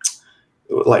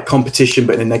like competition,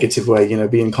 but in a negative way,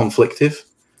 being conflictive.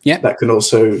 Yeah. That can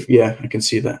also, I can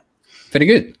see that. Very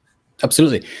good.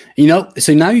 Absolutely.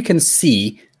 So now you can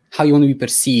see how you want to be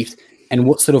perceived and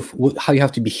how you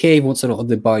have to behave, what sort of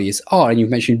other barriers are. And you've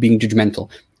mentioned being judgmental.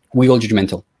 We're all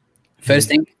judgmental. First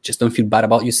thing, just don't feel bad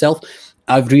about yourself.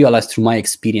 I've realized through my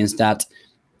experience that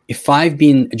if I've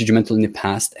been judgmental in the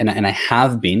past, and I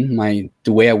have been,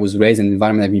 the way I was raised and the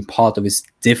environment I've been part of is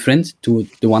different to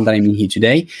the one that I'm in here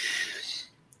today,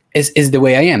 is the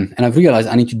way I am. And I've realized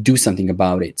I need to do something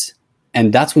about it.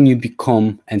 And that's when you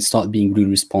become and start being really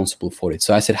responsible for it.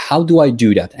 So I said, how do I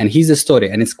do that? And here's the story.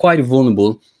 And it's quite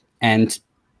vulnerable. And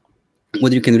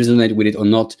whether you can resonate with it or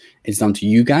not, it's down to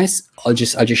you guys. I'll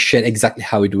just share exactly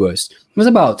how it was. It was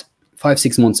about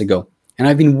 5-6 months ago. And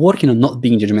I've been working on not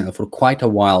being judgmental for quite a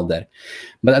while there.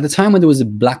 But at the time when there was a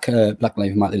Black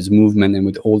Lives Matter movement and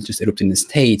with all just erupting in the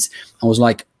States, I was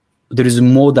like, there is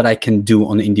more that I can do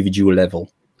on the individual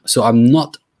level. So I'm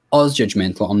not as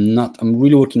judgmental. I'm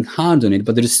really working hard on it,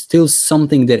 but there is still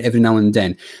something there every now and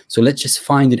then. So let's just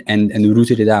find it and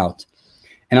root it out.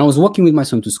 And I was walking with my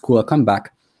son to school. I come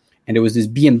back and there was this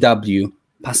BMW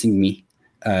passing me,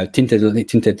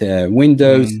 tinted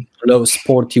windows, low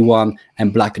sporty one,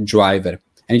 and black driver.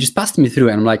 And he just passed me through,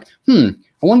 and I'm like, I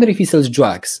wonder if he sells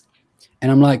drugs.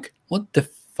 And I'm like, what the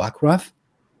fuck, Raf?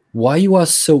 Why you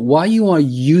are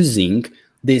using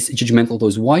this judgmental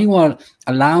thoughts? Why you are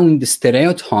allowing the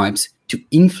stereotypes to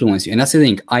influence you? And that's the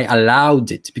thing. I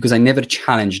allowed it because I never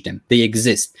challenged them. They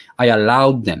exist. I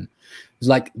allowed them. It's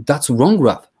like, that's wrong,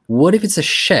 Raf. What if it's a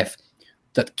chef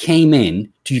that came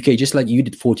in to UK just like you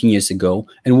did 14 years ago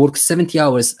and worked 70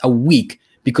 hours a week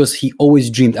because he always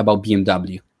dreamed about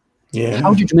BMW? Yeah.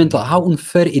 How judgmental, how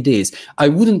unfair it is. I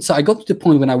got to the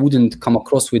point when I wouldn't come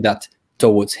across with that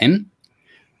towards him.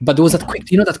 But there was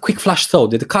that quick flash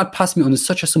thought that the car passed me on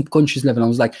such a subconscious level. I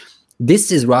was like,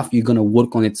 this is Raf, you're going to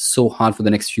work on it so hard for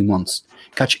the next few months.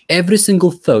 Catch every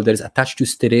single thought that is attached to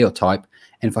stereotype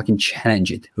and fucking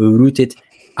challenge it, root it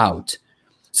out.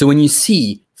 So when you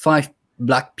see 5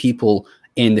 black people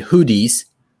in the hoodies,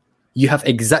 you have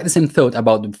exactly the same thought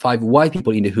about the 5 white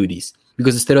people in the hoodies,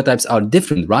 because the stereotypes are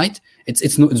different, right?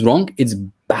 It's wrong, it's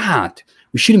bad.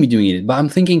 We shouldn't be doing it. But I'm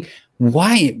thinking,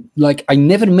 why? Like, I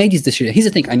never made this decision. Here's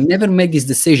the thing, I never made this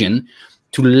decision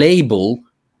to label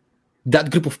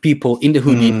that group of people in the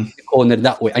hoodie in the corner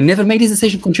that way. I never made this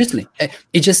decision consciously.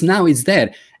 It just now it's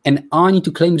there. And I need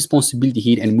to claim responsibility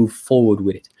here and move forward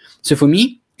with it. So for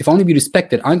me, if I want to be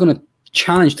respected, I'm going to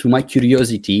challenge through my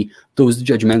curiosity those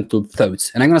judgmental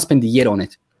thoughts. And I'm going to spend a year on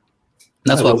it.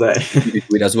 That's what I do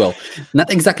it as well.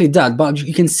 Not exactly that, but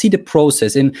you can see the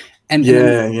process. And I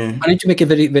need to make it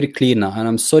very, very clear now. And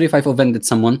I'm sorry if I've offended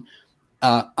someone.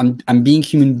 I'm being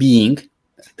human being.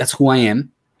 That's who I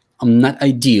am. I'm not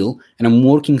ideal. And I'm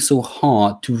working so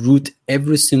hard to root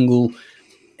every single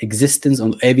existence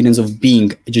on evidence of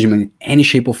being a judgment in any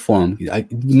shape or form.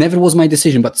 It never was my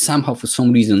decision, but somehow for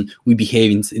some reason we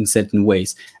behave in certain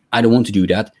ways. I don't want to do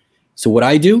that. So what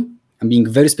I do, I'm being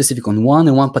very specific on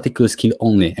one particular skill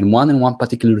only, and one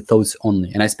particular thoughts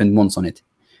only, and I spend months on it.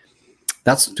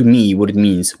 That's to me what it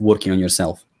means working on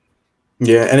yourself.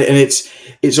 Yeah, and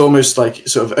it's almost like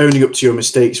sort of owning up to your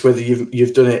mistakes, whether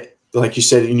you've done it, like you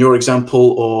said in your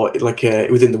example, or like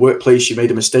within the workplace you made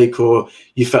a mistake, or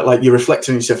you felt like you're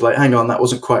reflecting on yourself, like, hang on, that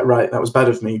wasn't quite right, that was bad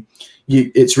of me.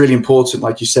 It's really important,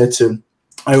 like you said, to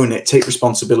own it, take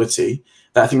responsibility.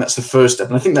 I think that's the first step,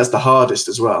 and I think that's the hardest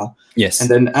as well. Yes. And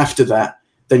then after that,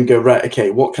 then go, right, okay,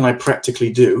 what can I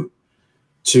practically do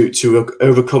to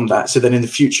overcome that? So then in the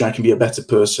future I can be a better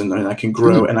person, and I can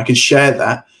grow, and I can share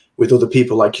that with other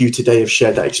people like you today have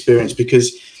shared that experience.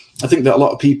 Because I think that a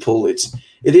lot of people, it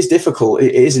is difficult.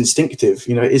 It is instinctive.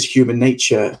 You know, it is human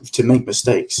nature to make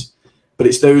mistakes, but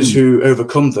it's those who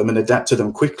overcome them and adapt to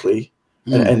them quickly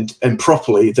and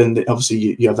properly. Then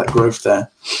obviously you have that growth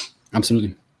there.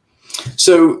 Absolutely.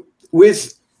 So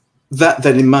with that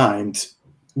then in mind,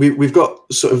 we've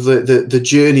got sort of the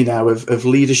journey now of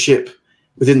leadership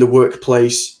within the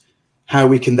workplace, how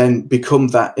we can then become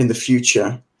that in the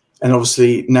future. And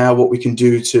obviously now what we can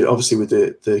do to, obviously with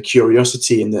the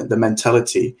curiosity and the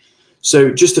mentality.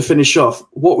 So just to finish off,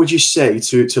 what would you say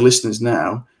to listeners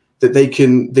now that they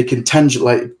can tangibly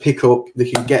like pick up, they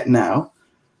can get now?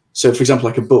 So for example,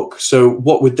 like a book. So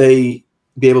what would they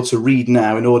be able to read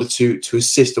now in order to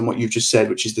assist on what you've just said,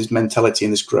 which is this mentality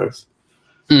and this growth?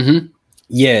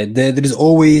 Yeah, there is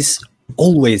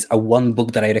always a one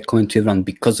book that I recommend to everyone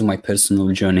because of my personal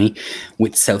journey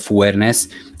with self-awareness,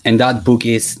 and that book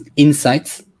is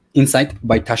Insight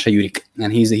by Tasha Eurich,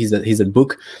 and he's a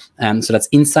book. So that's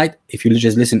Insight. If you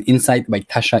just listen, Insight by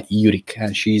Tasha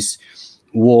Eurich. She's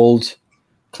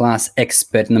world-class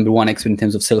expert, #1 expert in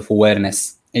terms of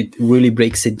self-awareness. It really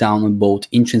breaks it down on both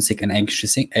intrinsic and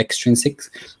extrinsic,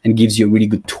 and gives you really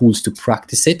good tools to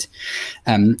practice it.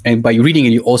 And by reading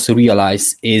it, you also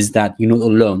realize is that you're not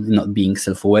alone in not being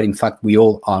self-aware. In fact, we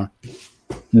all are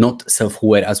not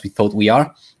self-aware as we thought we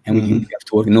are, and we have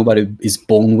to work. Nobody is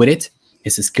born with it.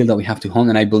 It's a skill that we have to hone,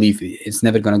 and I believe it's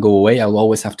never going to go away. I will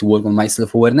always have to work on my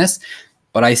self-awareness,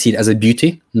 but I see it as a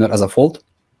beauty, not as a fault.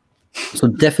 So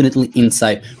definitely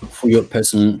insight for your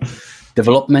personal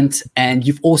development. And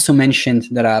you've also mentioned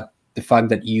that the fact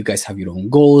that you guys have your own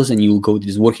goals and you will go to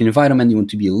this working environment, you want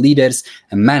to be leaders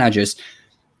and managers.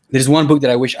 There's one book that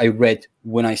I wish I read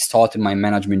when I started my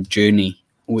management journey,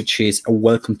 which is A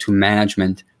Welcome to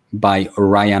Management by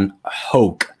Ryan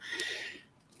Hauck.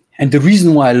 And the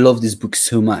reason why I love this book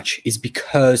so much is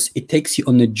because it takes you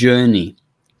on a journey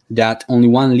that only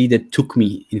one leader took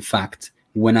me, in fact,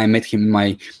 when I met him in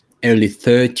my early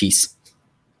 30s.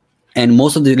 And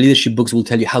most of the leadership books will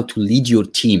tell you how to lead your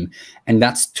team. And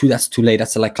that's too late.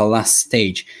 That's like a last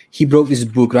stage. Ryan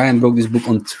broke this book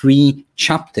on 3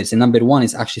 chapters. And number 1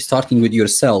 is actually starting with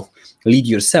yourself, lead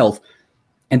yourself.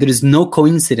 And there is no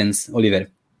coincidence, Oliver.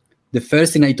 The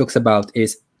first thing that he talks about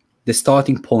is the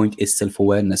starting point is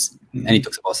self-awareness. And he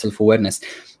talks about self-awareness.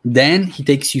 Then he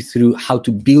takes you through how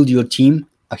to build your team,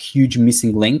 a huge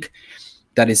missing link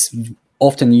that is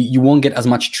often you won't get as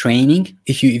much training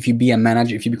if you be a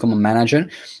manager. If you become a manager,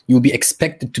 you'll be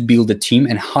expected to build a team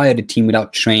and hire the team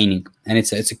without training. And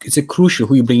it's a crucial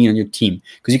who you bring in on your team,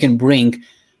 because you can bring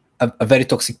a very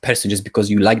toxic person just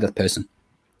because you like that person,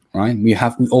 right? We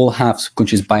all have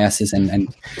subconscious biases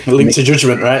and linked to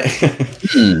judgment, right?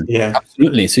 Yeah,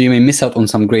 absolutely. So you may miss out on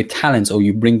some great talents, or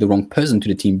you bring the wrong person to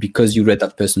the team because you read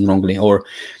that person wrongly, or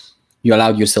you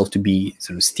allowed yourself to be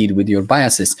sort of steered with your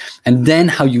biases. And then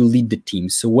how you lead the team.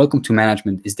 So Welcome to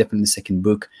Management is definitely the second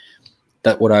book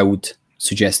that what I would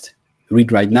suggest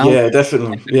read right now. Yeah,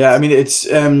 definitely. Yeah, I mean, it's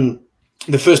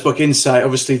the first book, Insight,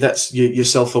 obviously that's your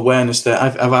self-awareness there.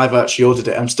 I've actually ordered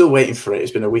it. I'm still waiting for it.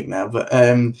 It's been a week now. But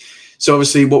so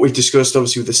obviously what we've discussed,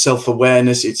 obviously with the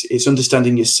self-awareness, it's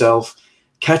understanding yourself,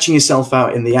 catching yourself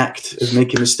out in the act of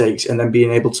making mistakes, and then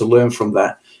being able to learn from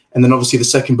that. And then obviously the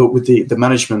second book with the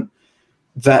management,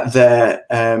 that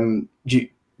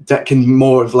can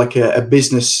more of like a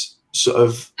business sort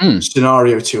of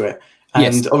scenario to it.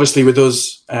 And obviously with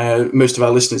us, most of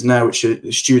our listeners now, which are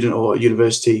a student or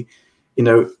university,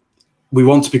 we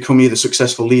want to become either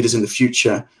successful leaders in the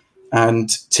future, and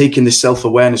taking this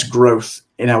self-awareness growth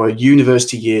in our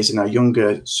university years, in our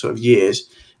younger sort of years,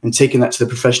 and taking that to the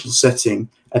professional setting,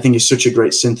 I think is such a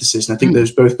great synthesis. And I think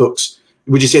those both books,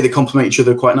 would you say they complement each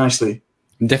other quite nicely?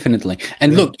 Definitely.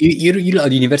 And look, you're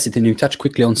at university, and you touch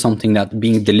quickly on something that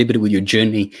being deliberate with your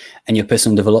journey and your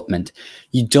personal development.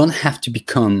 You don't have to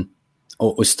become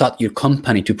or start your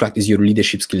company to practice your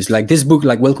leadership skills. Like this book,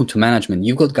 like Welcome to Management,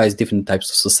 you've got guys, different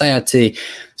types of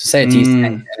societies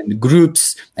and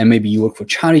groups, and maybe you work for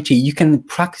charity. You can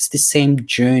practice the same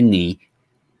journey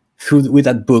with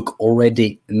that book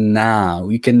already now.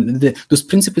 You can, those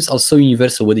principles are so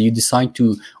universal, whether you decide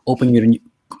to open your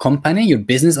company, your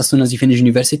business, as soon as you finish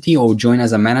university, or join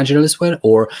as a manager elsewhere,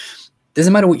 or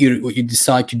doesn't matter what you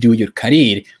decide to do with your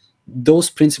career. Those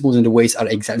principles and the ways are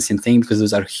exactly the same thing, because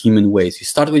those are human ways. You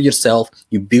start with yourself,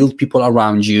 you build people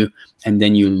around you, and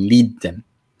then you lead them.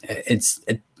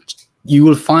 You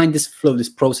will find this flow, this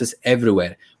process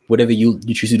everywhere, whatever you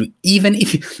choose to do. Even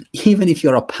if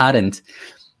you're a parent,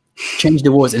 change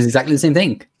the words, it's exactly the same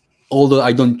thing. Although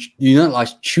you don't like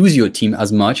choose your team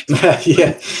as much.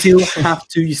 You still have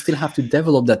to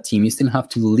develop that team. You still have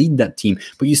to lead that team.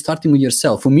 But you're starting with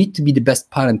yourself. For me to be the best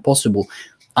parent possible,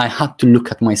 I had to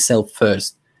look at myself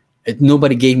first.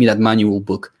 Nobody gave me that manual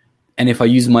book. And if I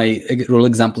use my role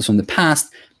examples from the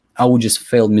past, I would just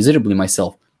fail miserably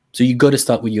myself. So you got to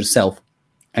start with yourself.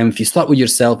 And if you start with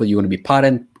yourself, whether you want to be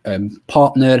parent,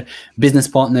 partner, business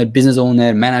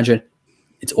owner, manager,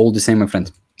 it's all the same, my friend.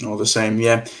 All the same,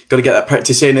 yeah. Got to get that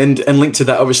practice in, and linked to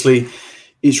that, obviously,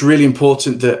 it's really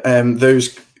important that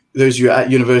those you at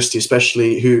university,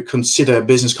 especially, who consider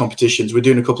business competitions. We're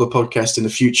doing a couple of podcasts in the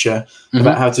future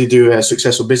about how to do a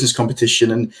successful business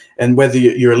competition, and whether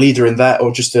you're a leader in that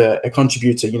or just a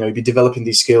contributor, if you're developing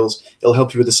these skills, it'll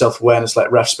help you with the self-awareness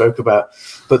like Raf spoke about.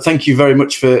 But thank you very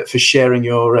much for sharing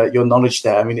your knowledge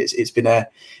there. I mean, it's been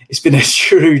a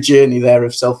true journey there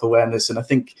of self-awareness, and I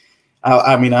think.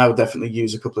 I would definitely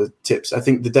use a couple of tips. I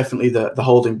think definitely the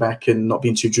holding back and not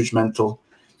being too judgmental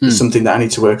is something that I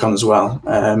need to work on as well.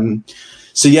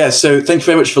 So thank you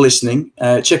very much for listening.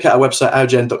 Check out our website,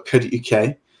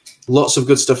 augen.co.uk. Lots of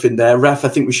good stuff in there. Raf, I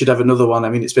think we should have another one. I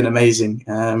mean, it's been amazing.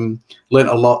 Learned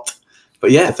a lot.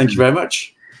 But yeah, thank you very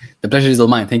much. The pleasure is all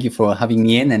mine. Thank you for having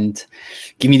me in and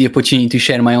give me the opportunity to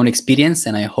share my own experience.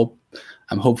 And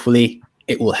hopefully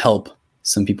it will help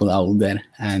some people out there,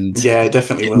 and yeah,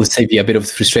 definitely will save you a bit of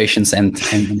frustrations and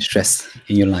stress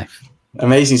in your life.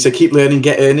 Amazing. So keep learning,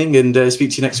 get earning, and speak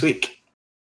to you next week.